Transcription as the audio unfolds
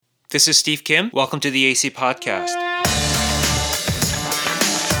This is Steve Kim. Welcome to the AC Podcast.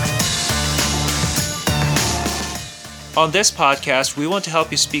 On this podcast, we want to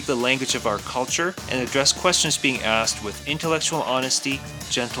help you speak the language of our culture and address questions being asked with intellectual honesty,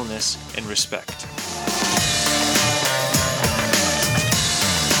 gentleness, and respect.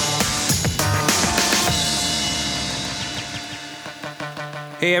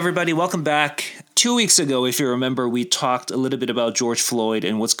 Hey everybody, welcome back. 2 weeks ago, if you remember, we talked a little bit about George Floyd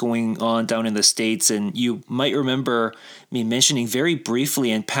and what's going on down in the States, and you might remember me mentioning very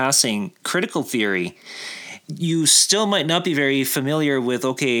briefly in passing critical theory. You still might not be very familiar with,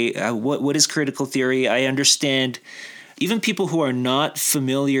 what is critical theory? I understand even people who are not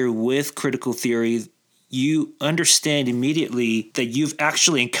familiar with critical theory, you understand immediately that you've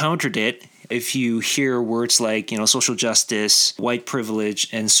actually encountered it if you hear words like, social justice, white privilege,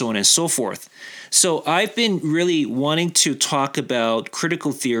 and so on and so forth. So I've been really wanting to talk about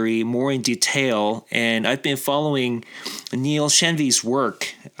critical theory more in detail, and I've been following Neil Shenvi's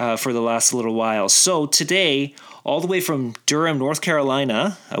work for the last little while. So today, all the way from Durham, North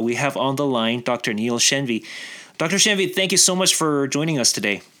Carolina, we have on the line Dr. Neil Shenvi. Dr. Shenvi, thank you so much for joining us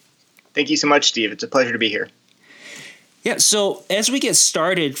today. Thank you so much, Steve. It's a pleasure to be here. Yeah, so as we get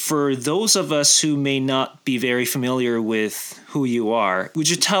started, for those of us who may not be very familiar with who you are, would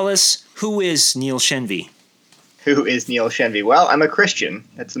you tell us who is Neil Shenvi? Who is Neil Shenvi? Well, I'm a Christian.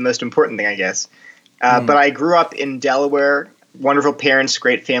 That's the most important thing, I guess. But I grew up in Delaware, wonderful parents,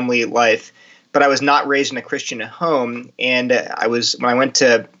 great family life, but I was not raised in a Christian home. And when I went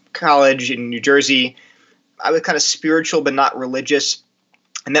to college in New Jersey, I was kind of spiritual but not religious.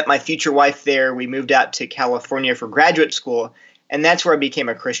 I met my future wife there. We moved out to California for graduate school, and that's where I became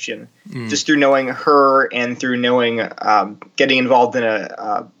a Christian, just through knowing her and through knowing, getting involved in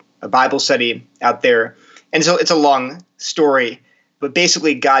a Bible study out there. And so it's a long story, but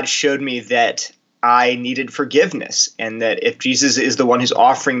basically God showed me that I needed forgiveness, and that if Jesus is the one who's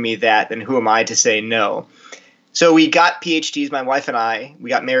offering me that, then who am I to say no? So we got PhDs, my wife and I. We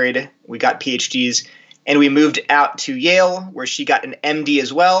got married. We got PhDs. And we moved out to Yale, where she got an MD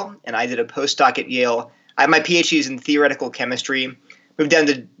as well, and I did a postdoc at Yale. I have my PhDs in theoretical chemistry. Moved down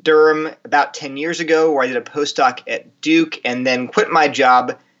to Durham about 10 years ago, where I did a postdoc at Duke, and then quit my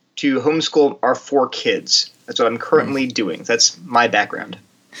job to homeschool our 4 kids. That's what I'm currently doing. That's my background.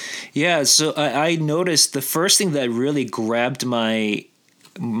 Yeah, so I noticed the first thing that really grabbed my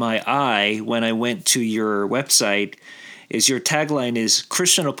eye when I went to your website is your tagline is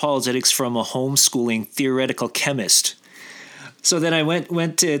Christian Apologetics from a Homeschooling Theoretical Chemist. So then I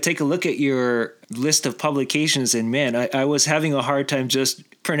went to take a look at your list of publications, and man, I was having a hard time just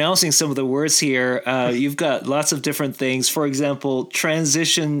pronouncing some of the words here. You've got lots of different things. For example,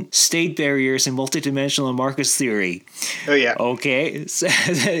 transition state barriers in multidimensional Marcus theory. Oh, yeah. Okay.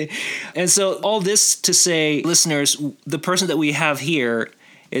 And so all this to say, listeners, the person that we have here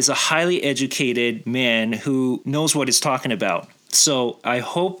is a highly educated man who knows what he's talking about. So I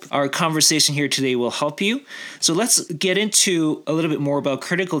hope our conversation here today will help you. So let's get into a little bit more about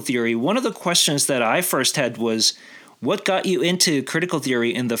critical theory. One of the questions that I first had was, what got you into critical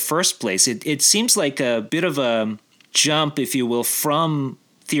theory in the first place? It seems like a bit of a jump, if you will, from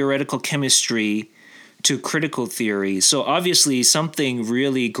theoretical chemistry to critical theory. So obviously something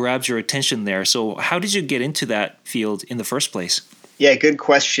really grabs your attention there. So how did you get into that field in the first place? Yeah, good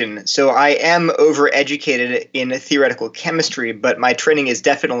question. So I am overeducated in theoretical chemistry, but my training is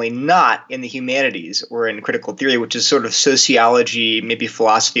definitely not in the humanities or in critical theory, which is sort of sociology, maybe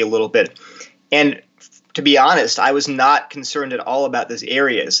philosophy a little bit. And to be honest, I was not concerned at all about those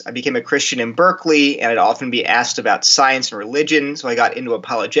areas. I became a Christian in Berkeley, and I'd often be asked about science and religion, so I got into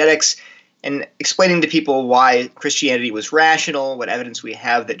apologetics and explaining to people why Christianity was rational, what evidence we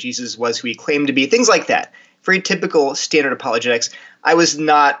have that Jesus was who he claimed to be, things like that. Very typical standard apologetics. I was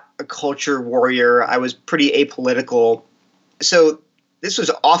not a culture warrior. I was pretty apolitical. So this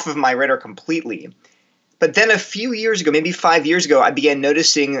was off of my radar completely. But then a few years ago, maybe 5 years ago, I began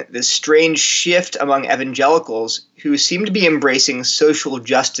noticing this strange shift among evangelicals who seemed to be embracing social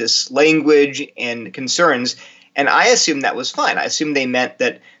justice language and concerns. And I assumed that was fine. I assumed they meant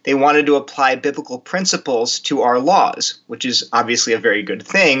that they wanted to apply biblical principles to our laws, which is obviously a very good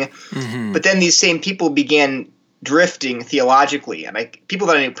thing. Mm-hmm. But then these same people began drifting theologically. And people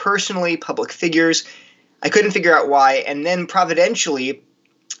that I knew personally, public figures, I couldn't figure out why. And then providentially,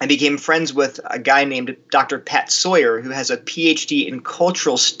 I became friends with a guy named Dr. Pat Sawyer, who has a PhD in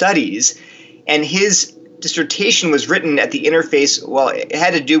cultural studies. And his dissertation was written at the interface, well, it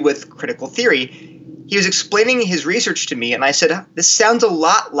had to do with critical theory. He was explaining his research to me, and I said, this sounds a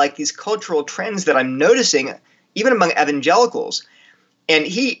lot like these cultural trends that I'm noticing, even among evangelicals. And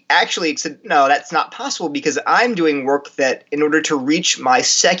he actually said, no, that's not possible because I'm doing work that in order to reach my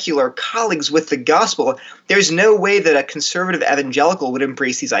secular colleagues with the gospel, there's no way that a conservative evangelical would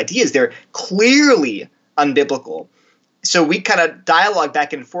embrace these ideas. They're clearly unbiblical. So we kind of dialogue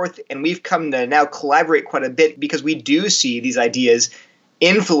back and forth, and we've come to now collaborate quite a bit because we do see these ideas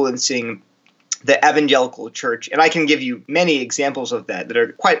influencing the evangelical church. And I can give you many examples of that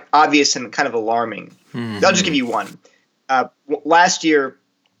are quite obvious and kind of alarming. Mm-hmm. I'll just give you one. Last year,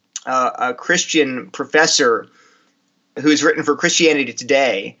 a Christian professor who's written for Christianity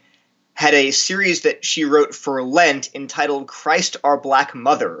Today had a series that she wrote for Lent entitled Christ Our Black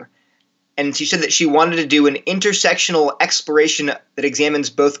Mother. And she said that she wanted to do an intersectional exploration that examines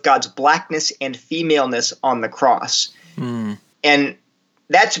both God's blackness and femaleness on the cross. Mm. And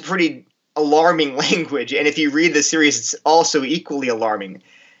that's a pretty alarming language. And if you read the series, it's also equally alarming.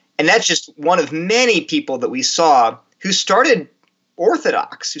 And that's just one of many people that we saw who started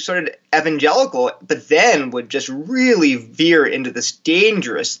Orthodox, who started evangelical, but then would just really veer into this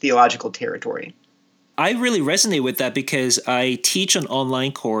dangerous theological territory. I really resonate with that because I teach an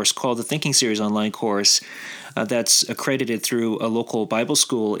online course called the Thinking Series online course that's accredited through a local Bible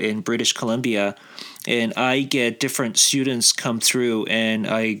school in British Columbia. And I get different students come through and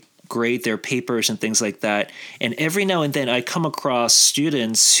I grade their papers and things like that. And every now and then I come across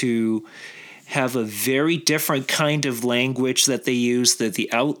students who have a very different kind of language that they use, that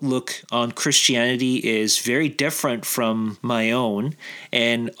the outlook on Christianity is very different from my own.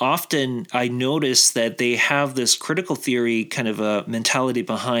 And often I notice that they have this critical theory kind of a mentality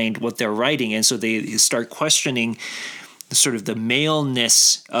behind what they're writing. And so they start questioning sort of the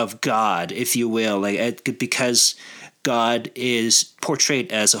maleness of God, if you will, because God is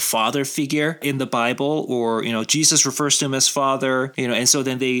portrayed as a father figure in the Bible, or, Jesus refers to him as father, and so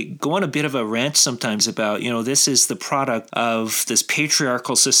then they go on a bit of a rant sometimes about, this is the product of this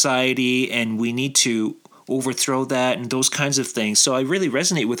patriarchal society and we need to overthrow that and those kinds of things. So I really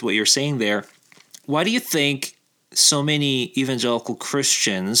resonate with what you're saying there. Why do you think so many evangelical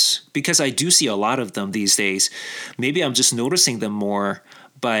Christians, because I do see a lot of them these days, maybe I'm just noticing them more,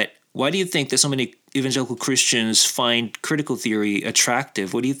 but why do you think that so many evangelical Christians find critical theory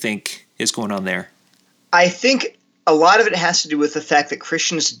attractive? What do you think is going on there? I think a lot of it has to do with the fact that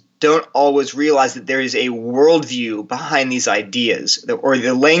Christians don't always realize that there is a worldview behind these ideas, or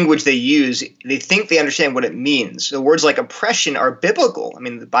the language they use. They think they understand what it means. So words like oppression are biblical. I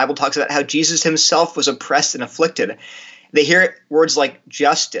mean, the Bible talks about how Jesus himself was oppressed and afflicted. They hear words like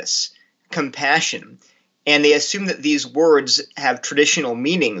justice, compassion, and they assume that these words have traditional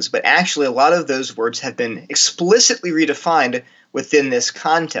meanings, but actually a lot of those words have been explicitly redefined within this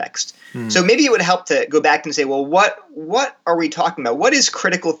context. So maybe it would help to go back and say, well, what are we talking about? What is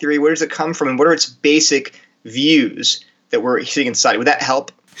critical theory? Where does it come from? And what are its basic views that we're seeing in society? Would that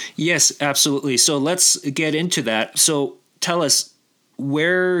help? Yes, absolutely. So let's get into that. So tell us,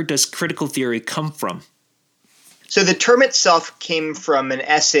 where does critical theory come from? So the term itself came from an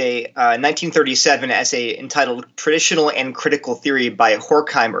essay, 1937 essay entitled Traditional and Critical Theory by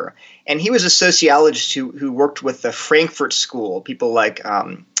Horkheimer. And he was a sociologist who worked with the Frankfurt School, people like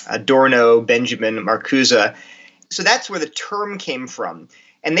Adorno, Benjamin, Marcuse. So that's where the term came from.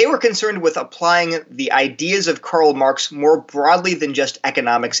 And they were concerned with applying the ideas of Karl Marx more broadly than just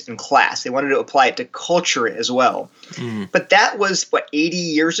economics and class. They wanted to apply it to culture as well. But that was, 80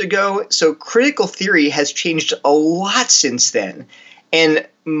 years ago? So critical theory has changed a lot since then. And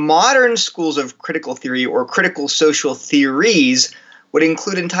modern schools of critical theory or critical social theories would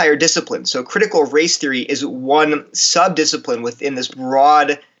include entire disciplines. So critical race theory is one subdiscipline within this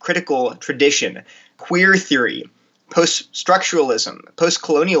broad critical tradition. Queer theory, post-structuralism,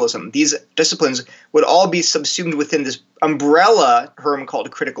 post-colonialism, these disciplines would all be subsumed within this umbrella term called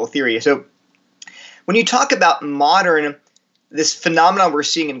critical theory. So when you talk about this phenomenon we're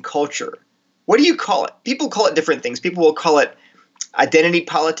seeing in culture, what do you call it? People call it different things. People will call it identity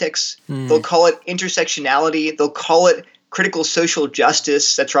politics. They'll call it intersectionality. They'll call it critical social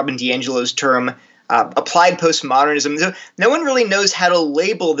justice. That's Robin DiAngelo's term. Applied postmodernism. So no one really knows how to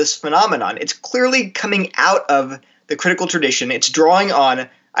label this phenomenon. It's clearly coming out of the critical tradition. It's drawing on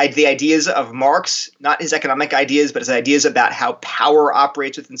the ideas of Marx, not his economic ideas, but his ideas about how power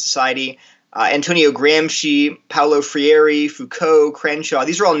operates within society. Antonio Gramsci, Paulo Freire, Foucault, Crenshaw.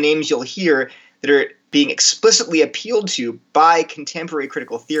 These are all names you'll hear that are being explicitly appealed to by contemporary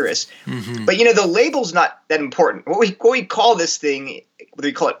critical theorists. But, the label's not that important. What we call this thing, whether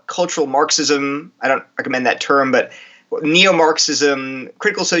we call it cultural Marxism, I don't recommend that term, but neo-Marxism,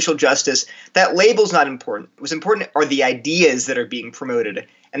 critical social justice, that label's not important. What's important are the ideas that are being promoted.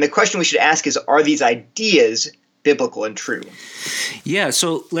 And the question we should ask is, are these ideas biblical and true. Yeah,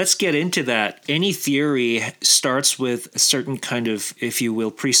 so let's get into that. Any theory starts with a certain kind of, if you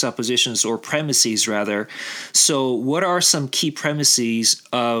will, presuppositions or premises, rather. So what are some key premises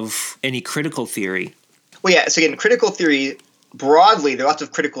of any critical theory? Well, yeah, so again, critical theory, broadly, there are lots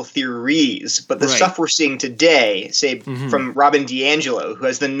of critical theories, but the Right. stuff we're seeing today, say from Robin DiAngelo, who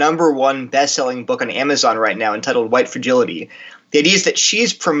has the #1 best-selling book on Amazon right now entitled White Fragility, the idea is that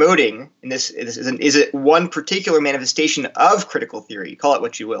she's promoting, and this is one particular manifestation of critical theory, call it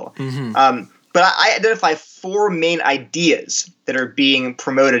what you will. But I identify 4 main ideas that are being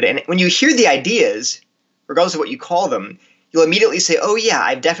promoted. And when you hear the ideas, regardless of what you call them, you'll immediately say, oh yeah,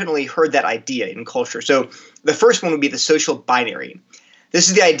 I've definitely heard that idea in culture. So the first one would be the social binary. This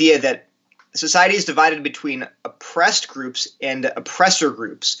is the idea that society is divided between oppressed groups and oppressor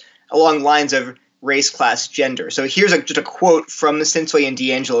groups along lines of race, class, gender. So here's just a quote from Sensway and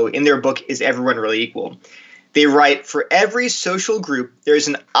DiAngelo in their book, Is Everyone Really Equal? They write, for every social group, there is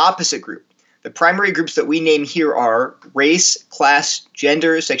an opposite group. The primary groups that we name here are race, class,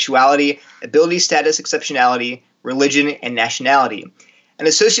 gender, sexuality, ability, status, exceptionality, religion, and nationality. And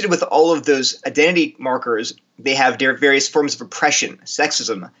associated with all of those identity markers, they have their various forms of oppression,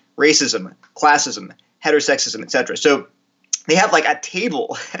 sexism, racism, classism, heterosexism, etc. So they have like a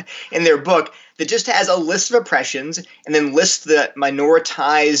table in their book that just has a list of oppressions and then lists the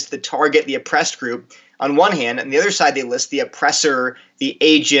minoritized, the target, the oppressed group on one hand. And the other side, they list the oppressor, the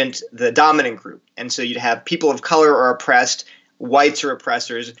agent, the dominant group. And so you'd have people of color are oppressed, whites are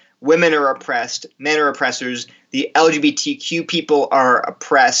oppressors, women are oppressed, men are oppressors, the LGBTQ people are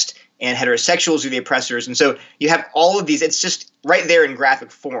oppressed, and heterosexuals are the oppressors. And so you have all of these. It's just right there in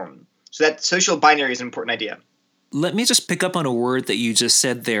graphic form. So that social binary is an important idea. Let me just pick up on a word that you just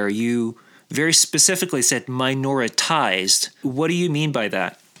said there. You very specifically said minoritized. What do you mean by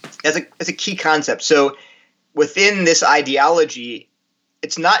that? That's a key concept. So within this ideology,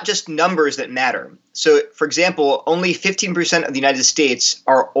 it's not just numbers that matter. So, for example, only 15% of the United States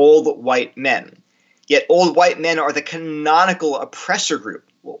are old white men. Yet old white men are the canonical oppressor group.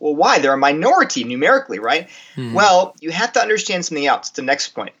 Well, why? They're a minority numerically, right? Well, you have to understand something else. The next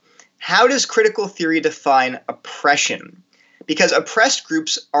point. How does critical theory define oppression? Because oppressed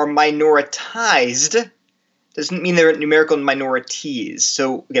groups are minoritized doesn't mean they're numerical minorities.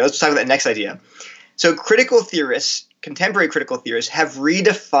 So, okay, let's talk about that next idea. So critical theorists, contemporary critical theorists, have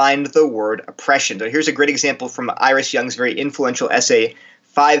redefined the word oppression. So here's a great example from Iris Young's very influential essay,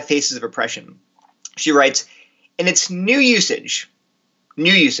 5 Faces of Oppression. She writes, in its new usage,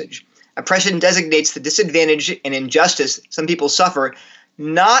 oppression designates the disadvantage and injustice some people suffer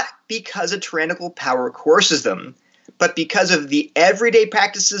not because a tyrannical power coerces them, but because of the everyday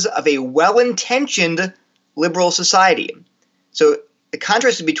practices of a well-intentioned liberal society. So the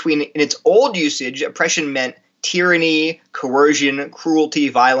contrast between, in its old usage, oppression meant tyranny, coercion, cruelty,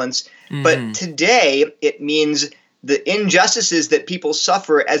 violence. But today it means the injustices that people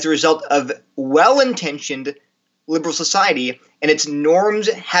suffer as a result of well-intentioned liberal society and its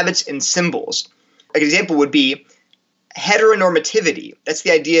norms, habits, and symbols. An example would be heteronormativity. That's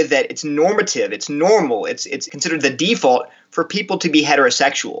the idea that it's normative, it's normal, it's considered the default for people to be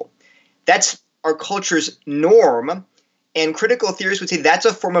heterosexual. That's our culture's norm, and critical theorists would say that's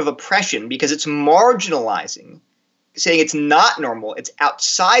a form of oppression because it's marginalizing, saying it's not normal, it's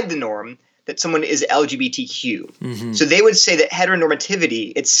outside the norm that someone is LGBTQ. So they would say that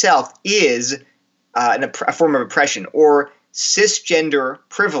heteronormativity itself is a form of oppression, or cisgender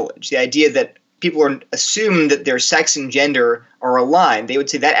privilege, the idea that people are assumed that their sex and gender are aligned. They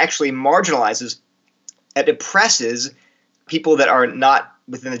would say that actually marginalizes, it oppresses people that are not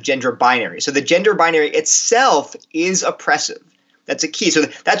within the gender binary. So the gender binary itself is oppressive. That's a key. So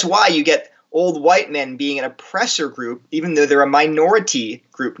that's why you get old white men being an oppressor group, even though they're a minority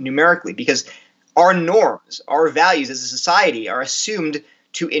group numerically, because our norms, our values as a society are assumed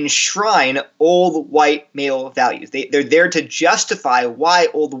to enshrine old white male values. They're there to justify why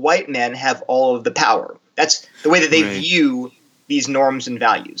old white men have all of the power. That's the way that they view these norms and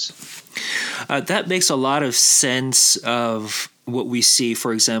values. That makes a lot of sense of what we see,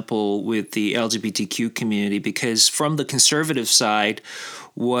 for example, with the LGBTQ community, because from the conservative side,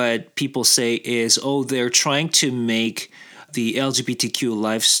 what people say is, oh, they're trying to make the LGBTQ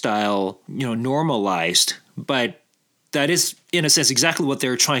lifestyle, normalized. But that is, in a sense, exactly what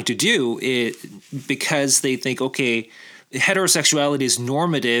they're trying to do, because they think, okay, heterosexuality is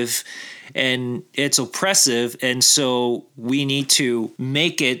normative and it's oppressive, and so we need to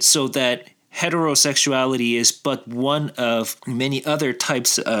make it so that heterosexuality is but one of many other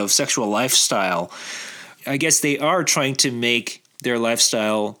types of sexual lifestyle. I guess they are trying to make their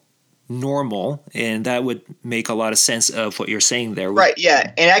lifestyle normal, and that would make a lot of sense of what you're saying there. Right,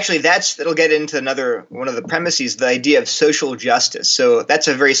 yeah. And actually that'll get into another one of the premises, the idea of social justice. So that's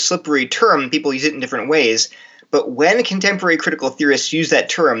a very slippery term. People use it in different ways. But when contemporary critical theorists use that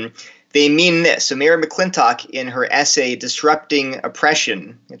term, they mean this. So Mary McClintock, in her essay Disrupting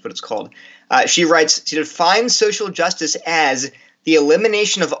Oppression, that's what it's called, she writes, she defines social justice as the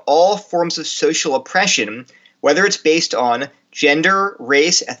elimination of all forms of social oppression, whether it's based on gender,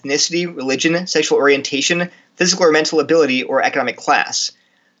 race, ethnicity, religion, sexual orientation, physical or mental ability, or economic class.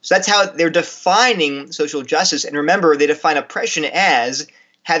 So that's how they're defining social justice. And remember, they define oppression as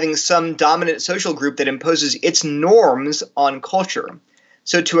having some dominant social group that imposes its norms on culture.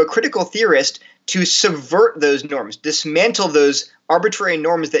 So to a critical theorist, to subvert those norms, dismantle those arbitrary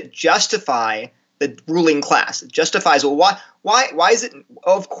norms that justify the ruling class, it justifies, well, why is it,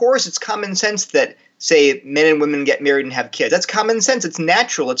 of course it's common sense that, say, men and women get married and have kids. That's common sense. It's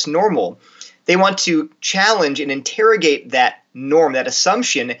natural. It's normal. They want to challenge and interrogate that norm, that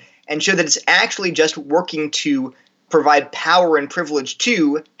assumption, and show that it's actually just working to provide power and privilege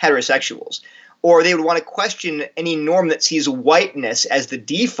to heterosexuals. Or they would want to question any norm that sees whiteness as the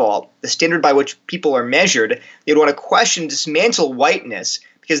default, the standard by which people are measured. They'd want to question, dismantle whiteness,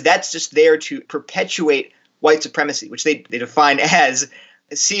 because that's just there to perpetuate white supremacy, which they define as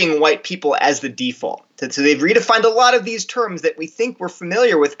seeing white people as the default. So they've redefined a lot of these terms that we think we're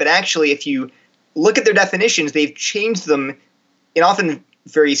familiar with, but actually if you look at their definitions, they've changed them in often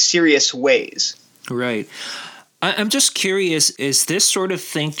very serious ways. Right. I'm just curious, is this sort of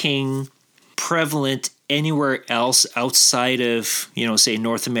thinking prevalent anywhere else outside of, say,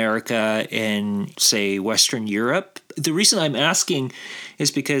 North America and, say, Western Europe? The reason I'm asking is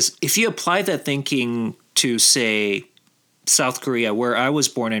because if you apply that thinking to, say, South Korea, where I was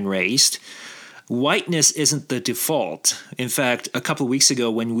born and raised, whiteness isn't the default. In fact, a couple of weeks ago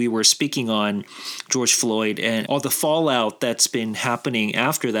when we were speaking on George Floyd and all the fallout that's been happening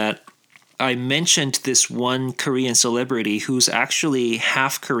after that, I mentioned this one Korean celebrity who's actually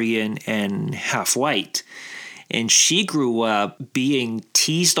half Korean and half white. And she grew up being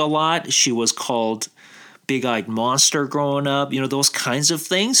teased a lot. She was called big-eyed monster growing up, those kinds of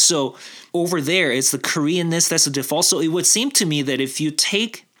things. So over there, it's the Koreanness that's the default. So it would seem to me that if you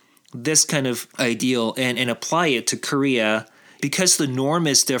take this kind of ideal and apply it to Korea, because the norm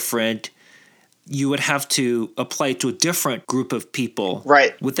is different, you would have to apply it to a different group of people.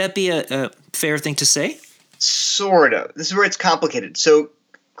 Right. Would that be a fair thing to say? Sort of. This is where it's complicated. So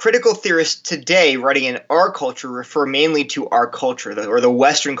critical theorists today writing in our culture refer mainly to our culture, or the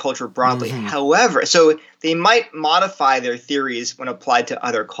Western culture broadly. Mm-hmm. However, so they might modify their theories when applied to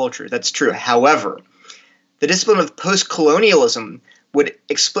other cultures. That's true. However, the discipline of post-colonialism would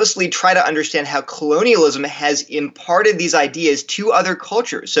explicitly try to understand how colonialism has imparted these ideas to other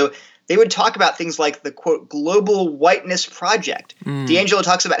cultures. So they would talk about things like the, quote, global whiteness project. D'Angelo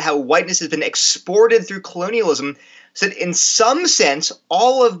talks about how whiteness has been exported through colonialism, so that in some sense,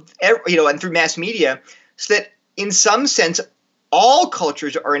 and through mass media, so that in some sense, all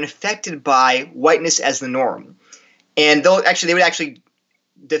cultures are infected by whiteness as the norm. And they would actually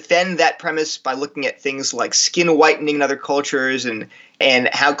defend that premise by looking at things like skin whitening in other cultures and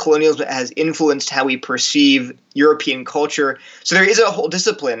how colonialism has influenced how we perceive European culture. So there is a whole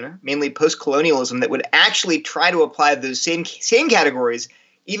discipline, mainly post-colonialism, that would actually try to apply those same categories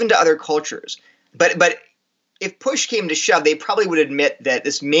even to other cultures. But if push came to shove, they probably would admit that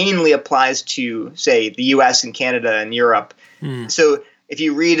this mainly applies to, say, the U.S. and Canada and Europe. So if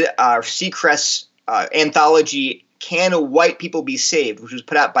you read Seacrest's anthology, Can White People Be Saved?, which was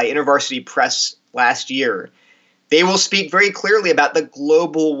put out by InterVarsity Press last year, they will speak very clearly about the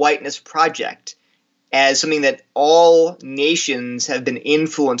global whiteness project as something that all nations have been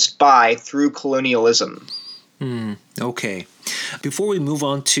influenced by through colonialism. Okay. Before we move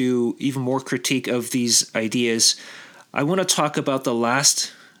on to even more critique of these ideas, I want to talk about the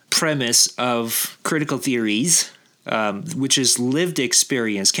last premise of critical theories, which is lived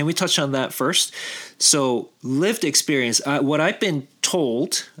experience. Can we touch on that first? So lived experience, what I've been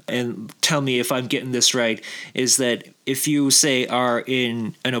told, and tell me if I'm getting this right, is that if you, say, are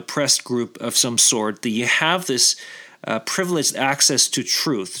in an oppressed group of some sort, that you have this privileged access to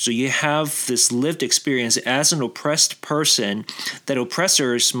truth. So you have this lived experience as an oppressed person that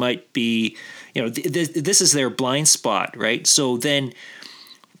oppressors might be, this is their blind spot, right? So then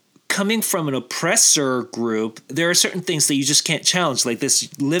coming from an oppressor group, there are certain things that you just can't challenge. Like this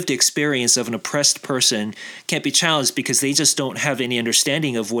lived experience of an oppressed person can't be challenged because they just don't have any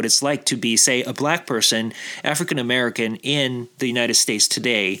understanding of what it's like to be, say, a black person, African American in the United States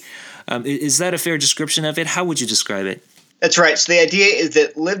today. Is that a fair description of it? How would you describe it? That's right. So the idea is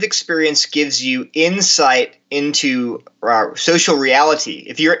that lived experience gives you insight into social reality.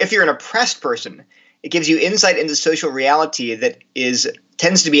 If you're an oppressed person, it gives you insight into social reality that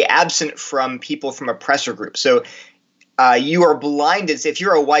tends to be absent from people from oppressor groups. So you are blinded. If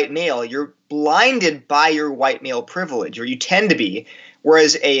you're a white male, you're blinded by your white male privilege, or you tend to be.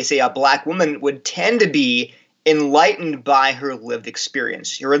 Whereas a black woman would tend to be enlightened by her lived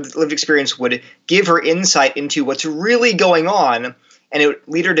experience. Her lived experience would give her insight into what's really going on, and it would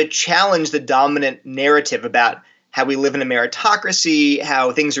lead her to challenge the dominant narrative about how we live in a meritocracy,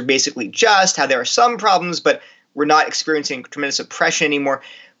 how things are basically just, how there are some problems, but we're not experiencing tremendous oppression anymore.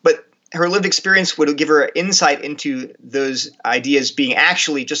 But her lived experience would give her insight into those ideas being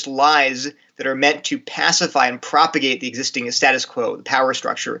actually just lies that are meant to pacify and propagate the existing status quo, the power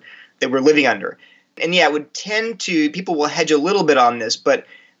structure that we're living under. And yeah, it would tend to, people will hedge a little bit on this, but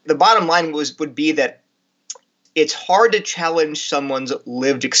the bottom line would be that it's hard to challenge someone's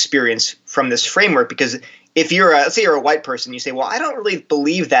lived experience from this framework, because if let's say you're a white person, you say, well, I don't really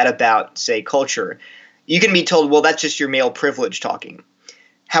believe that about, say, culture. You can be told, well, that's just your male privilege talking.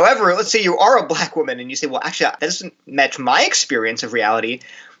 However, let's say you are a black woman and you say, well, actually, that doesn't match my experience of reality.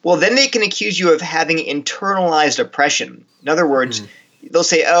 Well, then they can accuse you of having internalized oppression. In other words, they'll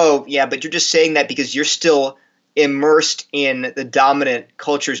say, oh, yeah, but you're just saying that because you're still immersed in the dominant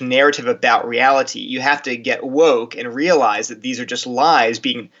culture's narrative about reality. You have to get woke and realize that these are just lies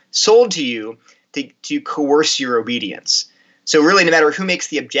being sold to you to coerce your obedience. So really, no matter who makes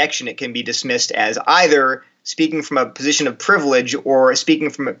the objection, it can be dismissed as either speaking from a position of privilege or speaking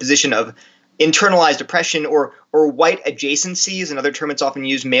from a position of internalized oppression, or white adjacency is another term that's often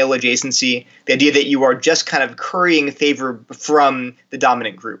used, male adjacency, the idea that you are just kind of currying favor from the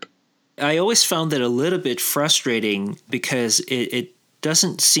dominant group. I always found that a little bit frustrating because it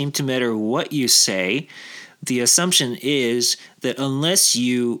doesn't seem to matter what you say. The assumption is that unless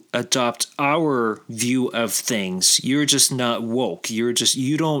you adopt our view of things, you're just not woke.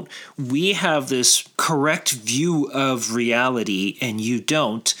 We have this correct view of reality and you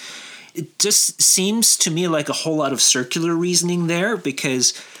don't. It just seems to me like a whole lot of circular reasoning there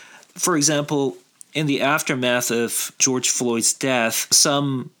because, for example, in the aftermath of George Floyd's death,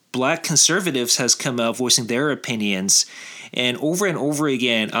 some black conservatives has come out voicing their opinions. And over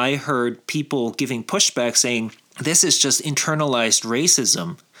again, I heard people giving pushback saying, this is just internalized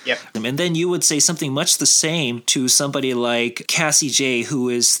racism. Yep. And then you would say something much the same to somebody like Cassie J, who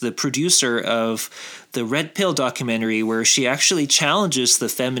is the producer of the Red Pill documentary, where she actually challenges the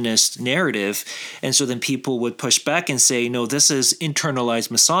feminist narrative. And so then people would push back and say, no, this is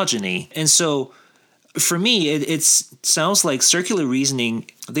internalized misogyny. And so for me, it sounds like circular reasoning.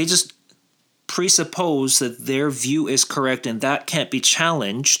 They just presuppose that their view is correct and that can't be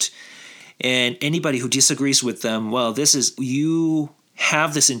challenged. And anybody who disagrees with them, well, you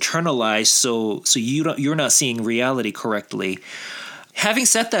have this internalized, so you're not seeing reality correctly. Having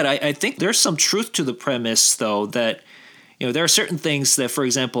said that, I think there's some truth to the premise, though, that there are certain things that, for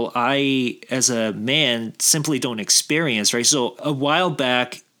example, I, as a man, simply don't experience, right? So a while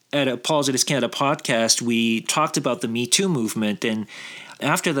back at Apologetics Canada podcast, we talked about the Me Too movement, and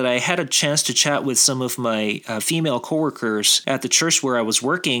after that, I had a chance to chat with some of my female coworkers at the church where I was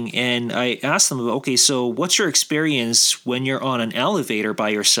working, and I asked them, okay, so what's your experience when you're on an elevator by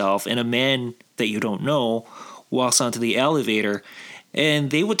yourself and a man that you don't know walks onto the elevator?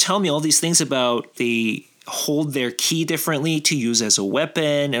 And they would tell me all these things about they hold their key differently to use as a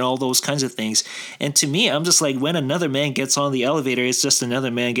weapon and all those kinds of things. And to me, I'm just like, when another man gets on the elevator, it's just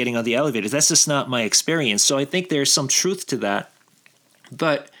another man getting on the elevator. That's just not my experience. So I think there's some truth to that.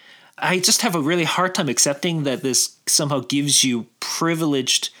 But I just have a really hard time accepting that this somehow gives you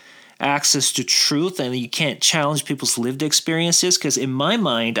privileged access to truth and you can't challenge people's lived experiences. Because in my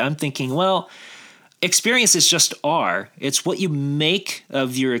mind, I'm thinking, well, experiences just are. It's what you make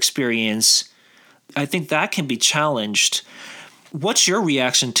of your experience. I think that can be challenged. What's your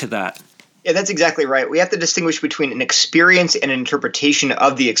reaction to that? Yeah, that's exactly right. We have to distinguish between an experience and an interpretation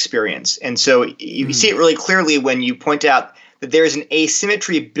of the experience. And so you see it really clearly when you point out that there is an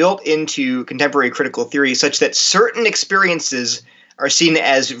asymmetry built into contemporary critical theory such that certain experiences are seen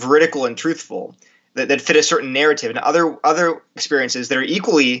as veridical and truthful, that fit a certain narrative, and other experiences that are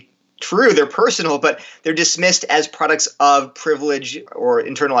equally true, they're personal, but they're dismissed as products of privilege or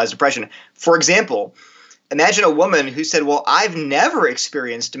internalized oppression. For example, imagine a woman who said, well, I've never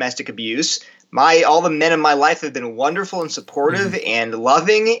experienced domestic abuse. All the men in my life have been wonderful and supportive and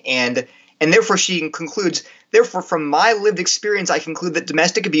loving, and therefore she concludes, therefore, from my lived experience, I conclude that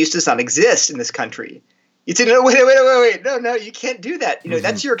domestic abuse does not exist in this country. You say, no, wait. No, you can't do that. Mm-hmm.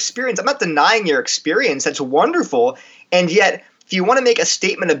 That's your experience. I'm not denying your experience. That's wonderful. And yet, if you want to make a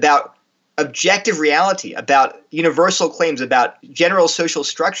statement about objective reality, about universal claims, about general social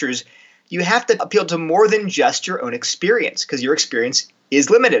structures, you have to appeal to more than just your own experience, because your experience is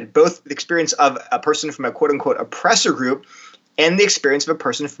limited, both the experience of a person from a quote-unquote oppressor group and the experience of a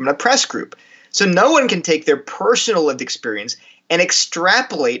person from an oppressed group. So no one can take their personal lived experience and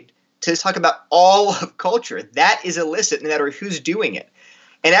extrapolate to talk about all of culture. That is illicit no matter who's doing it.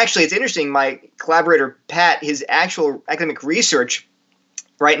 And actually, it's interesting, my collaborator, Pat, his actual academic research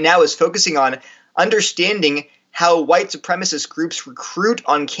right now is focusing on understanding how white supremacist groups recruit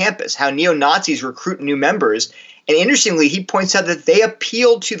on campus, how neo-Nazis recruit new members. And interestingly, he points out that they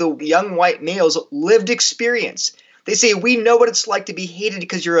appeal to the young white males' lived experience. They say, we know what it's like to be hated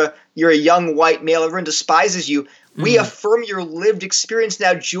because you're a young white male. Everyone despises you. We affirm your lived experience.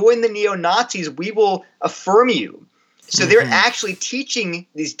 Now join the neo-Nazis. We will affirm you. So they're actually teaching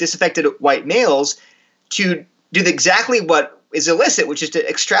these disaffected white males to do exactly what is illicit, which is to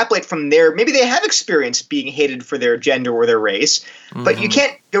extrapolate from there. Maybe they have experienced being hated for their gender or their race, but you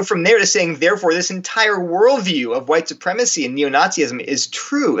can't go from there to saying, therefore, this entire worldview of white supremacy and neo-Nazism is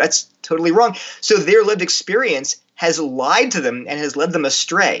true. That's totally wrong. So their lived experience has lied to them and has led them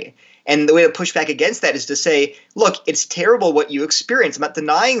astray. And the way to push back against that is to say, look, it's terrible what you experience. I'm not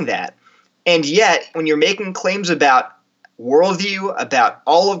denying that. And yet, when you're making claims about worldview, about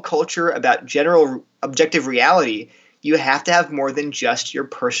all of culture, about general objective reality, you have to have more than just your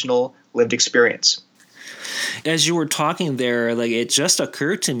personal lived experience. As you were talking there, it just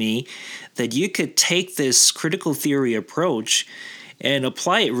occurred to me that you could take this critical theory approach and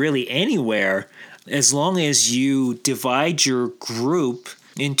apply it really anywhere, as long as you divide your group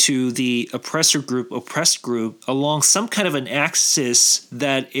into the oppressor group, oppressed group, along some kind of an axis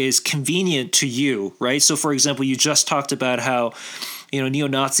that is convenient to you, right? So, for example, you just talked about how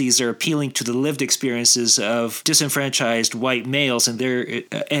neo-Nazis are appealing to the lived experiences of disenfranchised white males and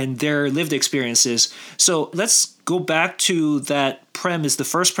their lived experiences. So let's go back to that premise, the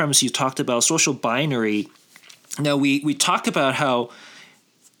first premise you talked about, social binary. Now, we talk about how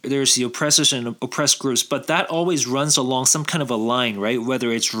there's the oppressors and oppressed groups, but that always runs along some kind of a line, right?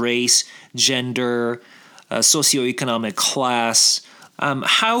 Whether it's race, gender, socioeconomic class.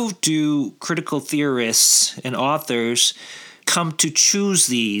 How do critical theorists and authors come to choose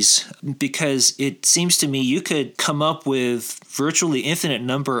these? Because it seems to me you could come up with virtually infinite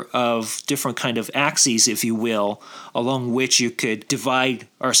number of different kind of axes, if you will, along which you could divide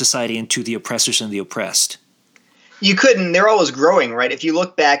our society into the oppressors and the oppressed. You couldn't. They're always growing, right? If you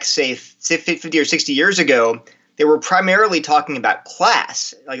look back, say 50 or 60 years ago, they were primarily talking about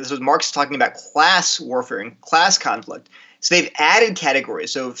class. Like this was Marx talking about class warfare and class conflict. So they've added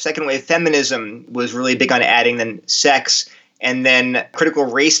categories. So second wave feminism was really big on adding then sex, and then critical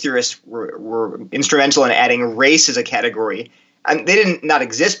race theorists were instrumental in adding race as a category. They didn't not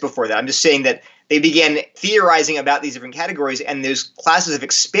exist before that. I'm just saying that they began theorizing about these different categories, and those classes have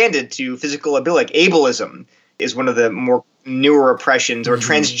expanded to physical ability. Like ableism is one of the more newer oppressions, or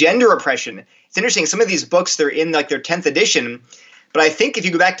transgender oppression. It's interesting. Some of these books, they're in like their 10th edition, but I think if you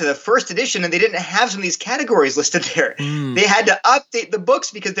go back to the first edition, and they didn't have some of these categories listed there. They had to update the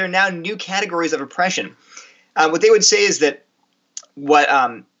books because they're now new categories of oppression. What they would say is that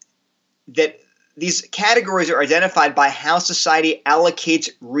that these categories are identified by how society allocates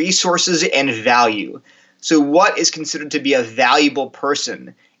resources and value. So what is considered to be a valuable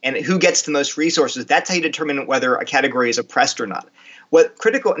person and who gets the most resources? That's how you determine whether a category is oppressed or not.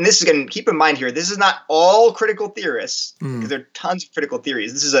 And this is, again, keep in mind here, this is not all critical theorists, because there are tons of critical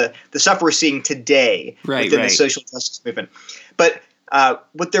theories. This is the stuff we're seeing today within the social justice movement. But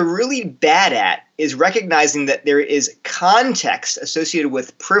what they're really bad at is recognizing that there is context associated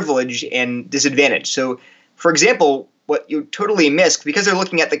with privilege and disadvantage. So, for example, what you totally miss, because they're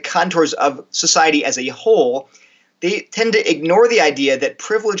looking at the contours of society as a whole, they tend to ignore the idea that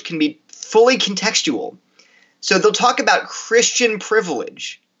privilege can be fully contextual. So they'll talk about Christian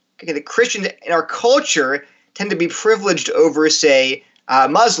privilege. Okay, the Christians in our culture tend to be privileged over, say,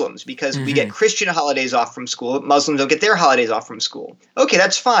 Muslims, because we get Christian holidays off from school. Muslims don't get their holidays off from school. Okay,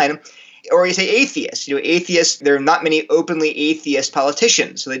 that's fine. Or you say atheists. Atheists, there are not many openly atheist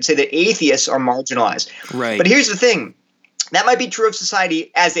politicians. So they'd say that atheists are marginalized. Right. But here's the thing. That might be true of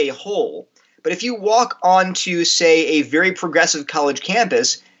society as a whole. But if you walk onto, say, a very progressive college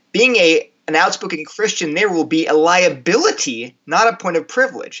campus, being an outspoken Christian there will be a liability, not a point of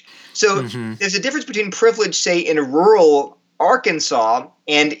privilege. So there's a difference between privilege, say, in rural Arkansas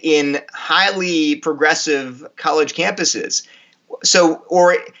and in highly progressive college campuses. So,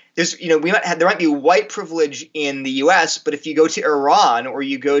 or there might be white privilege in the U.S., but if you go to Iran or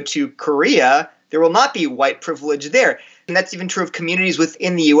you go to Korea, there will not be white privilege there. And that's even true of communities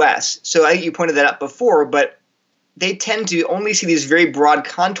within the U.S. So I think you pointed that out before, but they tend to only see these very broad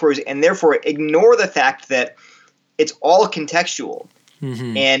contours and therefore ignore the fact that it's all contextual.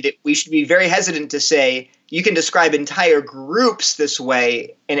 Mm-hmm. And we should be very hesitant to say you can describe entire groups this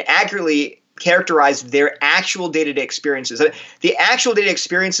way and accurately characterize their actual day-to-day experiences. The actual day-to-day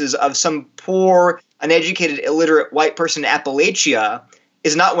experiences of some poor, uneducated, illiterate white person in Appalachia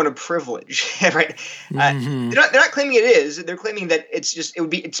is not one of privilege, right? Mm-hmm. They're not claiming it is. They're claiming that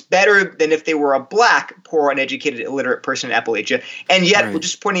it's better than if they were a black, poor, uneducated, illiterate person in Appalachia. And yet, we're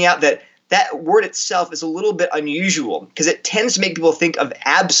just pointing out that word itself is a little bit unusual because it tends to make people think of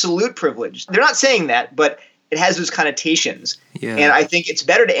absolute privilege. They're not saying that, but it has those connotations. Yeah. And I think it's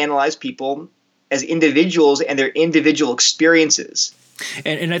better to analyze people as individuals and their individual experiences.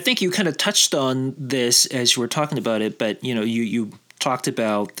 And I think you kind of touched on this as you were talking about it, but you talked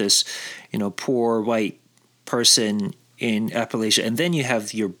about this, poor white person in Appalachia, and then you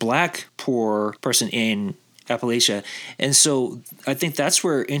have your black poor person in Appalachia. And so I think that's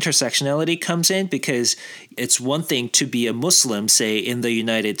where intersectionality comes in, because it's one thing to be a Muslim, say, in the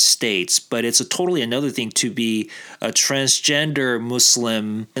United States, but it's a totally another thing to be a transgender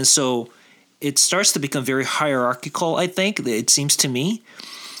Muslim. And so it starts to become very hierarchical, I think, it seems to me.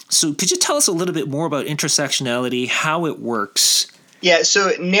 So could you tell us a little bit more about intersectionality, how it works? Yeah,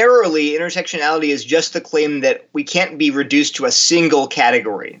 so narrowly, intersectionality is just the claim that we can't be reduced to a single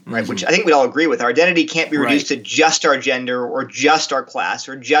category, right? Mm-hmm. Which I think we'd all agree with. Our identity can't be reduced to just our gender or just our class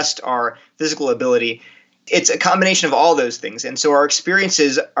or just our physical ability. It's a combination of all those things. And so our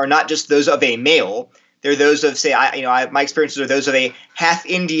experiences are not just those of a male. They're those of, say, my experiences are those of a half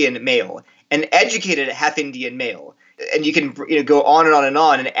Indian male, an educated half Indian male. And you can go on and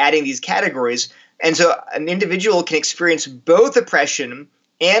on and adding these categories. And so an individual can experience both oppression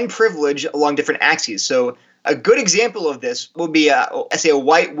and privilege along different axes. So a good example of this would be, say, a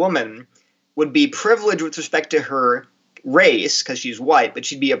white woman would be privileged with respect to her race because she's white, but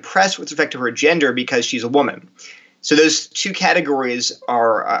she'd be oppressed with respect to her gender because she's a woman. So those two categories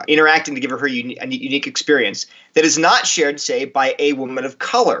are interacting to give her a unique experience that is not shared, say, by a woman of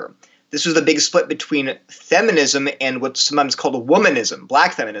color. This was the big split between feminism and what's sometimes called womanism,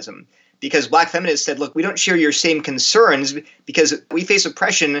 black feminism. Because black feminists said, look, we don't share your same concerns because we face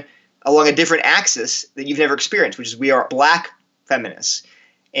oppression along a different axis that you've never experienced, which is we are black feminists.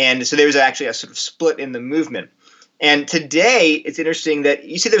 And so there's actually a sort of split in the movement. And today, it's interesting that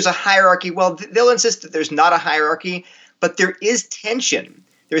you see there's a hierarchy. Well, they'll insist that there's not a hierarchy, but there is tension.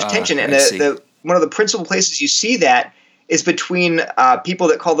 There's tension. And one of the principal places you see that is between people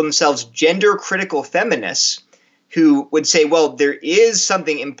that call themselves gender-critical feminists, who would say, well, there is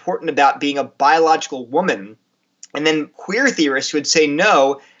something important about being a biological woman. And then queer theorists would say,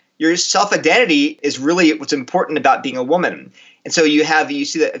 no, your self-identity is really what's important about being a woman. And so you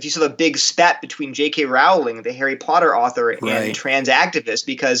see the big spat between J.K. Rowling, the Harry Potter author, and trans activist,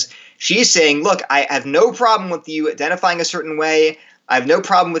 because she's saying, look, I have no problem with you identifying a certain way. I have no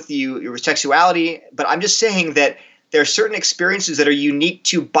problem with your sexuality, but I'm just saying that there are certain experiences that are unique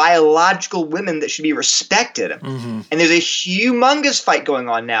to biological women that should be respected. Mm-hmm. And there's a humongous fight going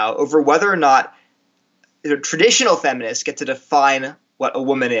on now over whether or not traditional feminists get to define what a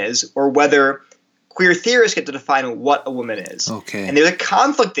woman is, or whether queer theorists get to define what a woman is. Okay. And there's a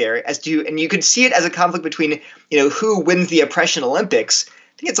conflict there and you could see it as a conflict between, who wins the oppression Olympics. I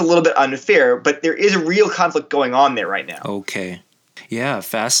think it's a little bit unfair, but there is a real conflict going on there right now. Okay. Yeah,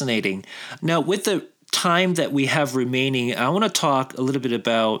 fascinating. Now, with the time that we have remaining, I want to talk a little bit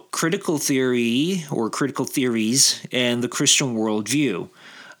about critical theory or critical theories and the Christian worldview.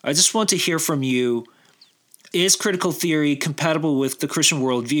 I just want to hear from you, is critical theory compatible with the Christian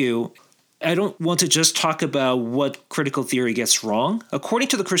worldview? I don't want to just talk about what critical theory gets wrong. According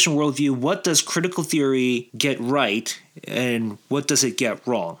to the Christian worldview, what does critical theory get right and what does it get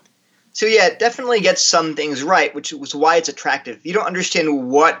wrong? So yeah, it definitely gets some things right, which was why it's attractive. If you don't understand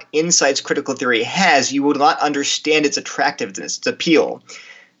what insights critical theory has, you will not understand its attractiveness, its appeal.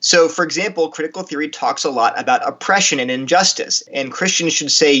 So, for example, critical theory talks a lot about oppression and injustice, and Christians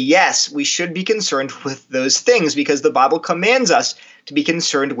should say, yes, we should be concerned with those things because the Bible commands us to be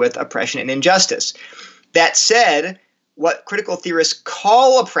concerned with oppression and injustice. That said, what critical theorists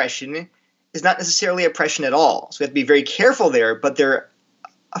call oppression is not necessarily oppression at all. So we have to be very careful there, but they're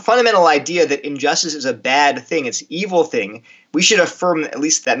a fundamental idea that injustice is a bad thing, it's an evil thing. We should affirm at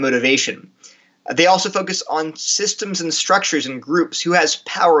least that motivation. They also focus on systems and structures and groups, who has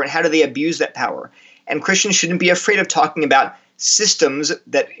power and how do they abuse that power. And Christians shouldn't be afraid of talking about systems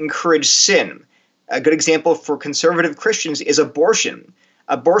that encourage sin. A good example for conservative Christians is abortion.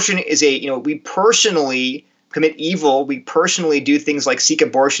 Abortion is we personally commit evil. We personally do things like seek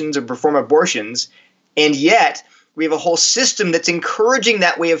abortions or perform abortions. And yet we have a whole system that's encouraging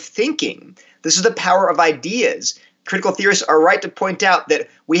that way of thinking. This is the power of ideas. Critical theorists are right to point out that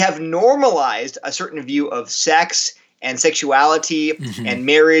we have normalized a certain view of sex and sexuality and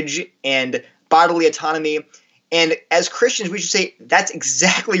marriage and bodily autonomy. And as Christians, we should say that's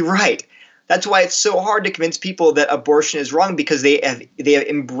exactly right. That's why it's so hard to convince people that abortion is wrong, because they have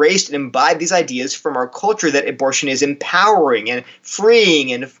embraced and imbibed these ideas from our culture that abortion is empowering and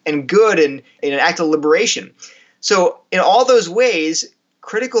freeing and good and an act of liberation. So in all those ways,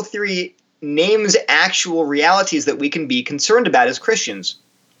 critical theory names actual realities that we can be concerned about as Christians.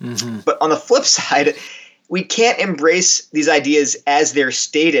 But on the flip side, we can't embrace these ideas as they're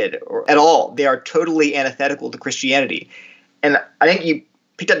stated or at all. They are totally antithetical to Christianity. And I think you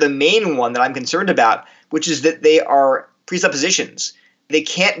picked up the main one that I'm concerned about, which is that they are presuppositions. They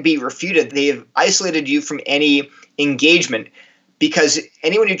can't be refuted. They have isolated you from any engagement, because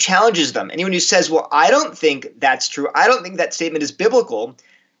anyone who challenges them, anyone who says, well, I don't think that's true, I don't think that statement is biblical,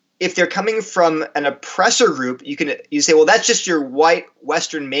 if they're coming from an oppressor group, you say, well, that's just your white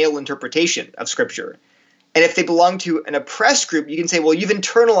Western male interpretation of Scripture. And if they belong to an oppressed group, you can say, well, you've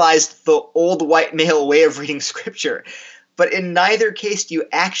internalized the old white male way of reading Scripture. But in neither case do you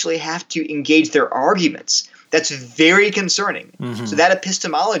actually have to engage their arguments. That's very concerning. So that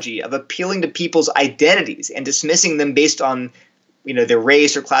epistemology of appealing to people's identities and dismissing them based on their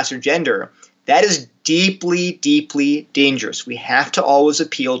race or class or gender, that is deeply, deeply dangerous. We have to always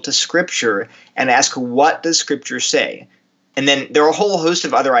appeal to Scripture and ask, what does Scripture say? And then there are a whole host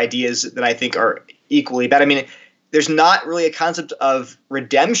of other ideas that I think are equally bad. I mean, there's not really a concept of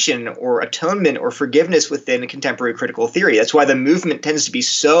redemption or atonement or forgiveness within contemporary critical theory. That's why the movement tends to be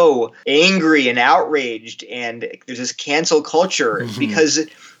so angry and outraged, and there's this cancel culture, because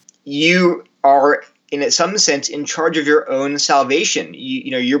you are, in some sense, in charge of your own salvation.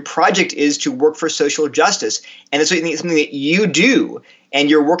 Your project is to work for social justice, and it's something that you do, and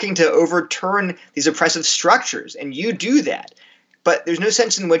you're working to overturn these oppressive structures, and you do that. But there's no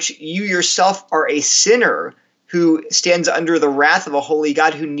sense in which you yourself are a sinner who stands under the wrath of a holy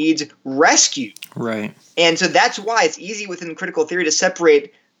God who needs rescue. Right. And so that's why it's easy within critical theory to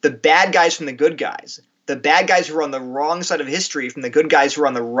separate the bad guys from the good guys. The bad guys who are on the wrong side of history from the good guys who are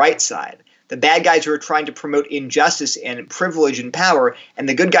on the right side. The bad guys who are trying to promote injustice and privilege and power, and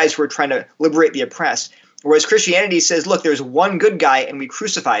the good guys who are trying to liberate the oppressed. Whereas Christianity says, look, there's one good guy and we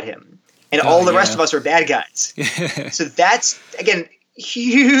crucified him. And all the rest of us are bad guys. So that's, again,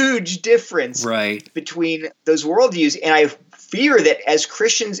 huge difference between those worldviews. And I fear that as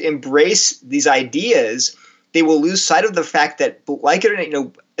Christians embrace these ideas, they will lose sight of the fact that, like it or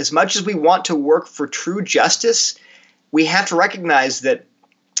not, as much as we want to work for true justice, we have to recognize that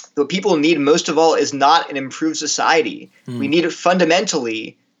what people need most of all is not an improved society. We need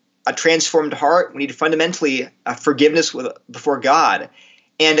fundamentally a transformed heart. We need fundamentally a forgiveness before God.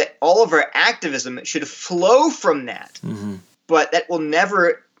 And all of our activism should flow from that. But that will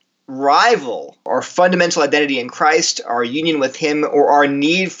never rival our fundamental identity in Christ, our union with Him, or our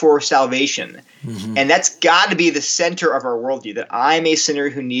need for salvation. And that's got to be the center of our worldview, that I'm a sinner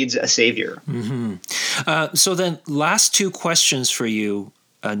who needs a Savior. So then, last two questions for you,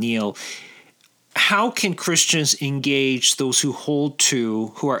 Neil. How can Christians engage those who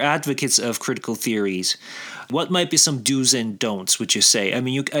who are advocates of critical theories? What might be some do's and don'ts, would you say? I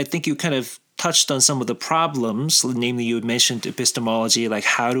mean, I think you kind of touched on some of the problems, namely you had mentioned epistemology, like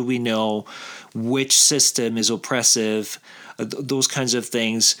how do we know which system is oppressive, those kinds of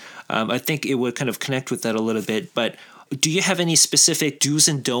things. I think it would kind of connect with that a little bit, but do you have any specific do's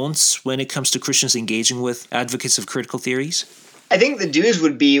and don'ts when it comes to Christians engaging with advocates of critical theories? I think the do's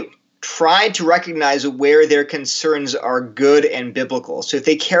would be try to recognize where their concerns are good and biblical. So if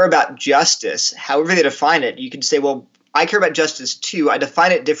they care about justice, however they define it, you could say, well, I care about justice too. I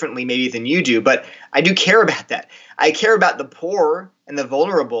define it differently maybe than you do, but I do care about that. I care about the poor and the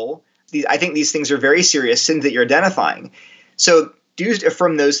vulnerable. I think these things are very serious sins that you're identifying. So do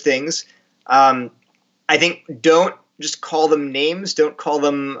affirm those things. I think don't just call them names. Don't call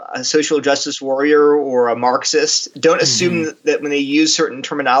them a social justice warrior or a Marxist. Don't assume that when they use certain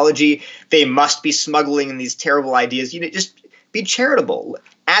terminology, they must be smuggling in these terrible ideas. Just be charitable.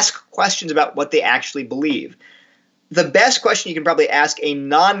 Ask questions about what they actually believe. The best question you can probably ask a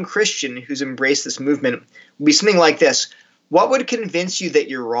non-Christian who's embraced this movement would be something like this. What would convince you that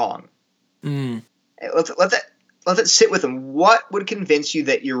you're wrong? Let that sit with them. What would convince you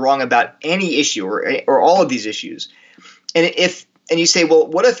that you're wrong about any issue or all of these issues? and you say, well,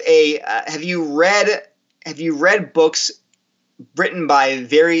 what if have you read books written by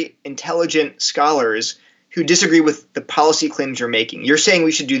very intelligent scholars who disagree with the policy claims you're making? You're saying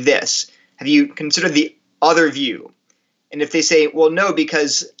we should do this. Have you considered the other view? And if they say, well, no,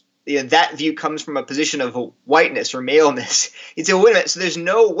 because that view comes from a position of whiteness or maleness, you'd say, well, wait a minute. So there's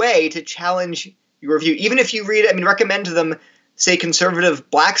no way to challenge your view, even if you recommend to them, say, conservative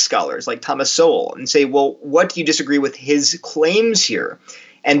black scholars like Thomas Sowell, and say, well, what do you disagree with his claims here?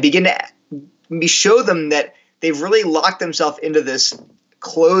 And begin to show them that they've really locked themselves into this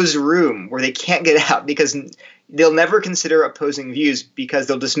closed room where they can't get out, because they'll never consider opposing views because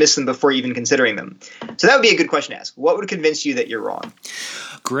they'll dismiss them before even considering them. So that would be a good question to ask. What would convince you that you're wrong?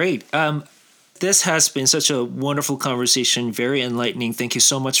 Great. This has been such a wonderful conversation, very enlightening. Thank you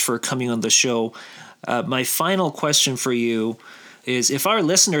so much for coming on the show. My final question for you is, if our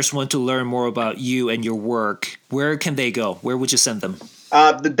listeners want to learn more about you and your work, where can they go? Where would you send them?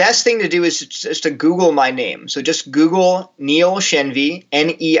 The best thing to do is just to Google my name. So just Google Neil Shenvi,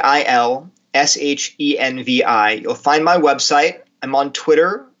 Neilshenvi. You'll find my website. I'm on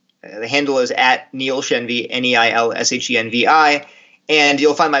Twitter. The handle is @NeilShenvi, Neilshenvi. And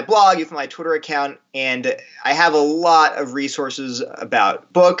you'll find my blog, you'll find my Twitter account, and I have a lot of resources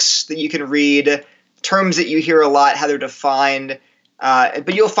about books that you can read, terms that you hear a lot, how they're defined.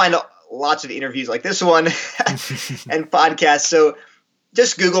 But you'll find lots of interviews like this one and podcasts. So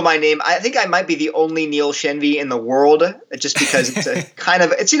just Google my name. I think I might be the only Neil Shenvi in the world, just because it's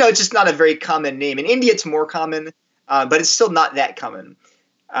it's just not a very common name. In India, it's more common, but it's still not that common.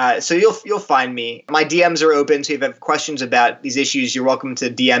 So you'll find me. My DMs are open, so if you have questions about these issues, you're welcome to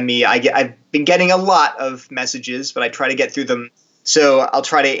DM me. I've been getting a lot of messages, but I try to get through them. So I'll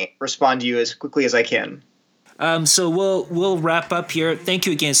try to respond to you as quickly as I can. So we'll wrap up here. Thank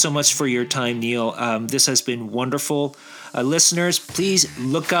you again so much for your time, Neil. This has been wonderful. Listeners, please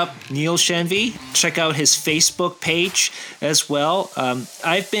look up Neil Shenvi. Check out his Facebook page as well.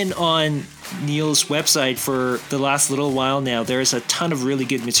 I've been on Neil's website for the last little while now. There's a ton of really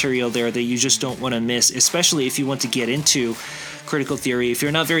good material there that you just don't want to miss, especially if you want to get into critical theory. If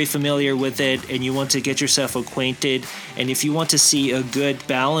you're not very familiar with it and you want to get yourself acquainted, and if you want to see a good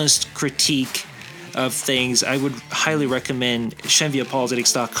balanced critique of things, I would highly recommend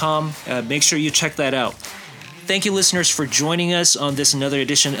shenviapologetics.com. Make sure you check that out. Thank you, listeners, for joining us on this another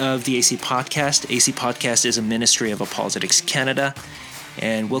edition of the AC Podcast. AC Podcast is a ministry of Apologetics Canada,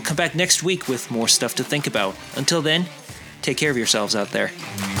 and we'll come back next week with more stuff to think about. Until then, take care of yourselves out there.